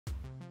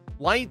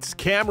Lights,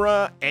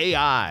 camera,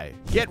 AI.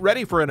 Get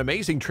ready for an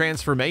amazing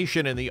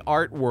transformation in the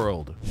art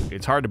world.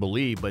 It's hard to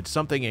believe, but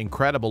something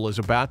incredible is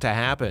about to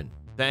happen.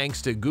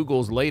 Thanks to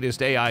Google's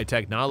latest AI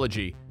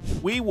technology,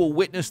 we will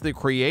witness the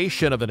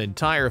creation of an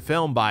entire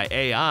film by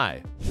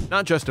AI.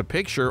 Not just a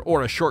picture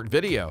or a short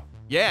video.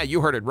 Yeah,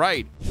 you heard it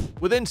right.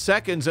 Within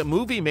seconds, a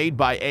movie made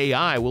by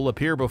AI will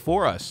appear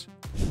before us.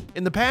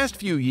 In the past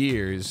few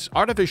years,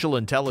 artificial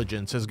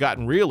intelligence has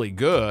gotten really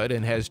good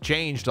and has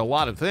changed a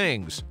lot of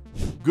things.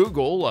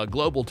 Google, a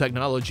global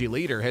technology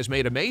leader, has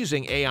made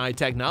amazing AI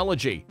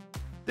technology.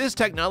 This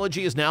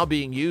technology is now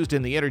being used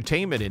in the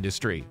entertainment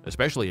industry,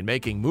 especially in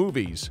making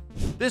movies.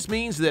 This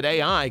means that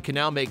AI can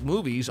now make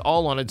movies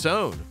all on its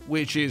own,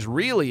 which is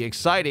really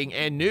exciting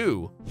and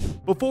new.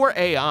 Before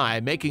AI,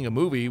 making a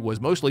movie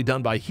was mostly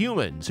done by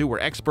humans who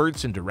were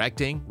experts in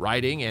directing,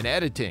 writing, and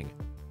editing.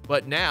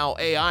 But now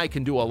AI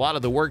can do a lot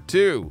of the work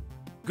too.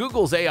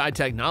 Google's AI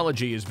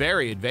technology is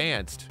very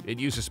advanced. It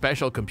uses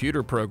special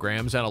computer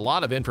programs and a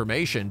lot of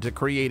information to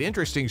create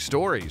interesting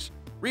stories,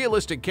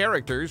 realistic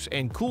characters,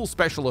 and cool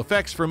special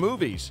effects for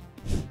movies.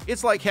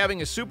 It's like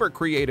having a super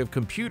creative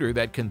computer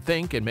that can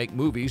think and make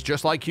movies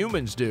just like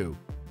humans do.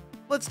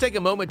 Let's take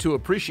a moment to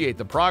appreciate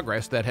the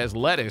progress that has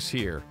led us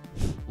here.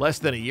 Less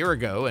than a year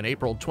ago, in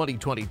April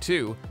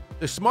 2022,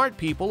 the smart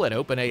people at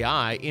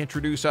OpenAI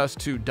introduced us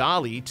to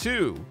DALL-E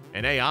 2,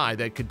 an AI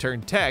that could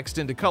turn text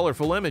into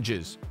colorful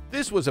images.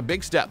 This was a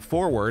big step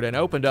forward and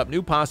opened up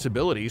new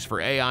possibilities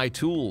for AI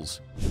tools.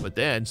 But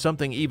then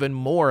something even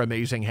more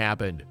amazing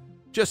happened.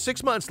 Just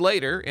 6 months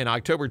later, in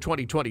October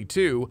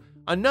 2022,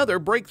 another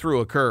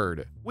breakthrough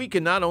occurred. We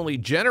can not only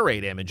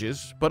generate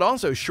images, but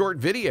also short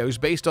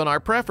videos based on our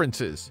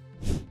preferences.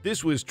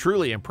 This was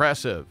truly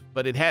impressive,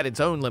 but it had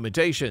its own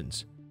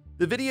limitations.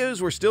 The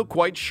videos were still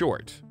quite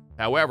short.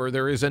 However,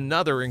 there is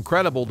another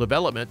incredible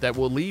development that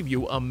will leave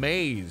you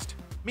amazed.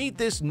 Meet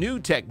this new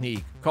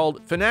technique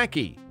called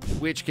Finaki,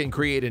 which can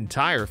create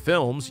entire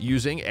films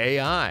using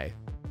AI.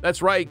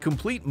 That's right,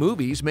 complete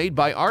movies made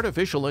by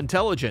artificial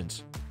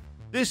intelligence.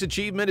 This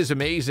achievement is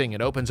amazing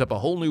and opens up a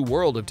whole new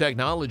world of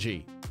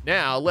technology.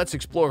 Now, let's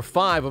explore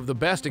 5 of the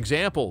best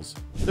examples.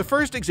 The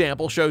first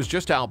example shows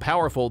just how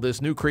powerful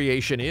this new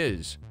creation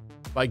is.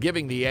 By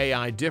giving the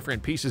AI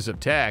different pieces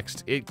of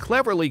text, it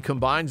cleverly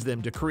combines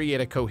them to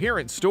create a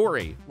coherent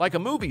story, like a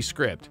movie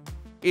script.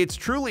 It's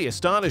truly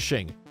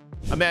astonishing.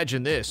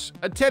 Imagine this,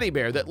 a teddy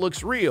bear that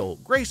looks real,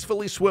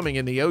 gracefully swimming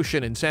in the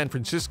ocean in San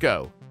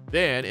Francisco.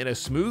 Then, in a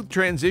smooth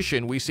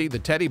transition, we see the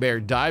teddy bear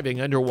diving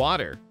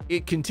underwater.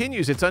 It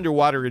continues its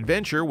underwater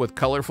adventure with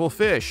colorful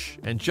fish,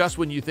 and just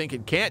when you think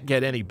it can't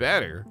get any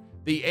better,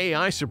 the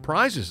AI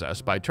surprises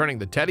us by turning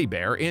the teddy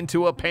bear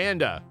into a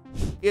panda.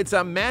 It's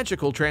a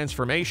magical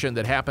transformation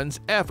that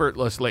happens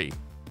effortlessly.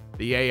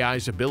 The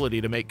AI's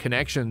ability to make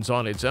connections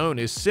on its own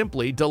is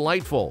simply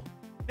delightful.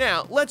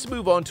 Now, let's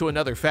move on to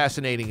another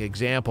fascinating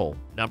example.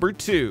 Number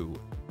 2.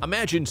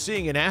 Imagine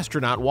seeing an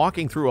astronaut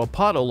walking through a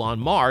puddle on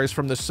Mars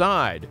from the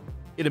side.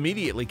 It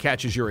immediately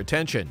catches your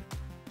attention.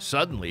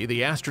 Suddenly,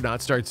 the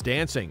astronaut starts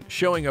dancing,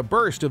 showing a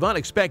burst of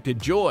unexpected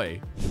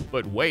joy.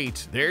 But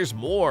wait, there's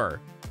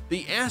more.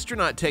 The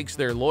astronaut takes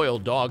their loyal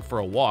dog for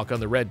a walk on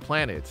the red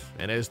planet,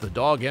 and as the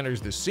dog enters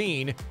the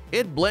scene,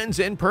 it blends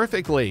in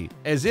perfectly,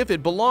 as if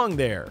it belonged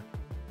there.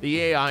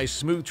 The AI's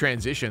smooth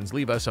transitions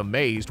leave us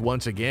amazed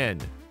once again.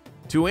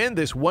 To end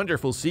this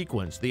wonderful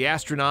sequence, the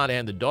astronaut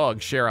and the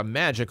dog share a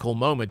magical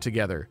moment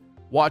together,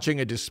 watching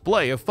a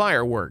display of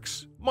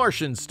fireworks,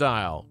 Martian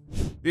style.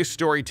 This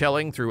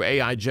storytelling through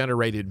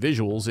AI-generated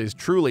visuals is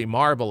truly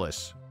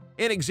marvelous.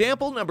 In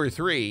example number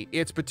 3,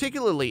 it's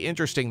particularly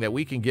interesting that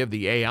we can give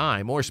the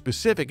AI more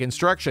specific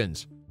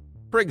instructions.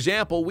 For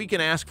example, we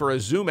can ask for a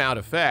zoom-out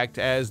effect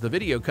as the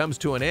video comes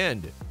to an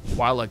end,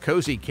 while a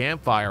cozy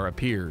campfire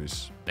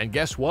appears. And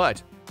guess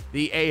what?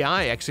 The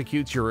AI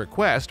executes your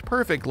request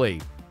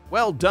perfectly.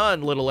 Well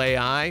done, little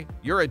AI.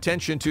 Your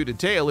attention to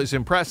detail is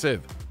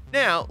impressive.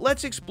 Now,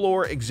 let's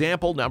explore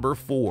example number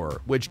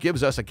 4, which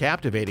gives us a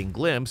captivating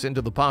glimpse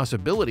into the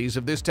possibilities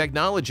of this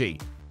technology.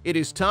 It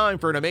is time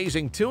for an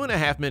amazing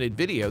 2.5-minute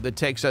video that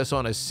takes us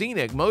on a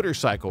scenic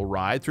motorcycle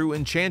ride through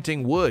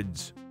enchanting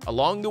woods.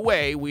 Along the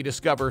way, we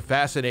discover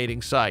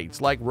fascinating sights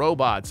like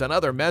robots and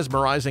other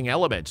mesmerizing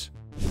elements.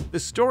 The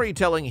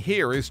storytelling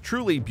here is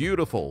truly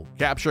beautiful,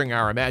 capturing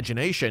our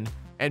imagination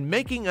and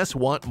making us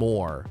want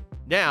more.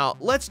 Now,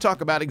 let's talk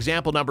about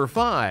example number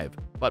 5.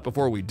 But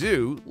before we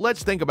do,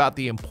 let's think about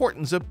the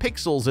importance of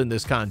pixels in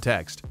this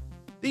context.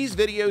 These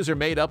videos are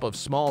made up of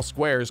small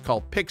squares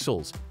called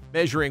pixels,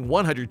 measuring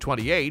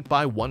 128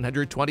 by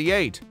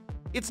 128.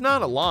 It's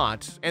not a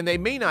lot, and they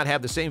may not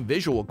have the same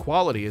visual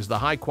quality as the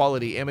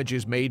high-quality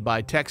images made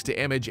by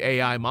text-to-image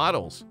AI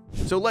models.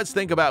 So let's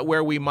think about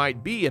where we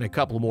might be in a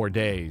couple more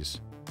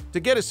days. To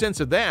get a sense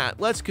of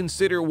that, let's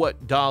consider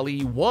what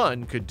DALL-E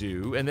 1 could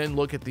do and then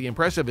look at the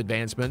impressive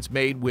advancements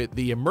made with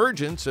the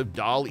emergence of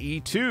DALL-E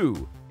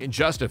 2 in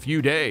just a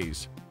few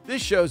days.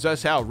 This shows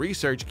us how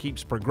research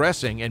keeps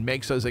progressing and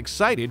makes us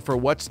excited for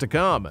what's to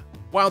come.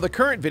 While the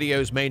current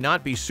videos may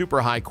not be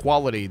super high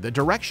quality, the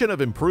direction of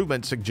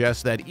improvement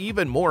suggests that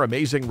even more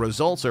amazing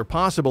results are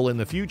possible in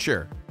the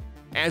future.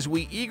 As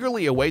we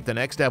eagerly await the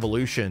next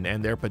evolution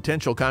and their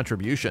potential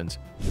contributions,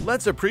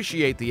 let's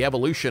appreciate the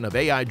evolution of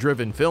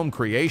AI-driven film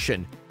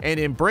creation and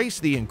embrace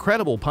the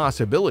incredible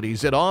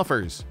possibilities it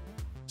offers.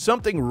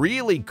 Something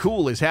really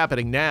cool is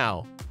happening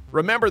now.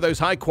 Remember those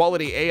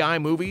high-quality AI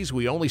movies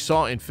we only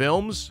saw in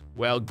films?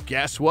 Well,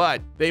 guess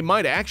what? They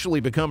might actually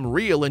become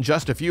real in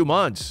just a few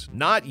months,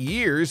 not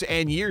years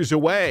and years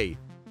away.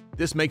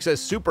 This makes us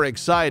super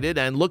excited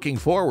and looking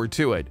forward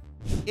to it.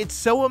 It's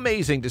so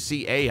amazing to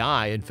see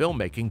AI and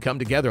filmmaking come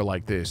together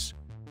like this.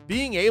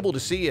 Being able to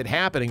see it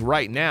happening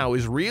right now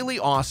is really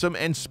awesome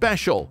and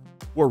special.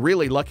 We're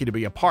really lucky to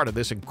be a part of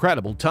this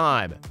incredible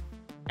time.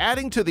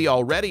 Adding to the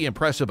already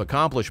impressive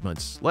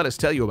accomplishments, let us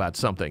tell you about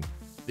something.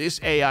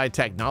 This AI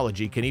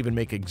technology can even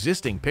make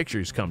existing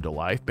pictures come to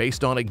life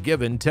based on a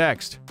given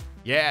text.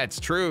 Yeah, it's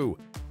true.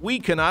 We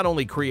can not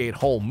only create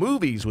whole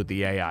movies with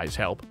the AI's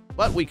help,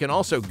 but we can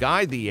also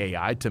guide the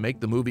AI to make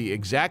the movie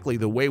exactly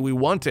the way we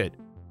want it.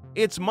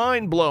 It's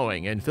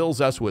mind-blowing and fills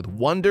us with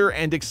wonder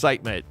and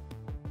excitement.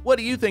 What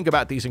do you think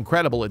about these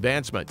incredible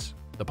advancements?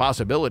 The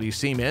possibilities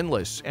seem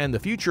endless, and the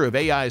future of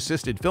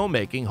AI-assisted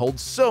filmmaking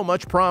holds so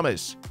much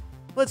promise.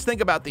 Let's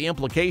think about the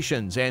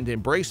implications and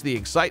embrace the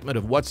excitement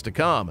of what's to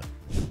come.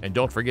 And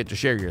don't forget to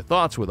share your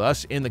thoughts with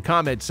us in the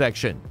comment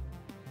section.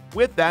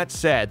 With that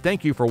said,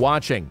 thank you for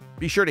watching.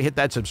 Be sure to hit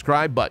that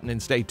subscribe button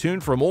and stay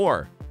tuned for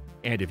more.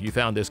 And if you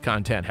found this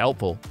content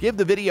helpful, give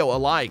the video a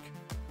like.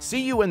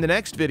 See you in the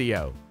next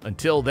video.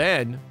 Until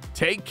then,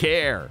 take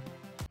care.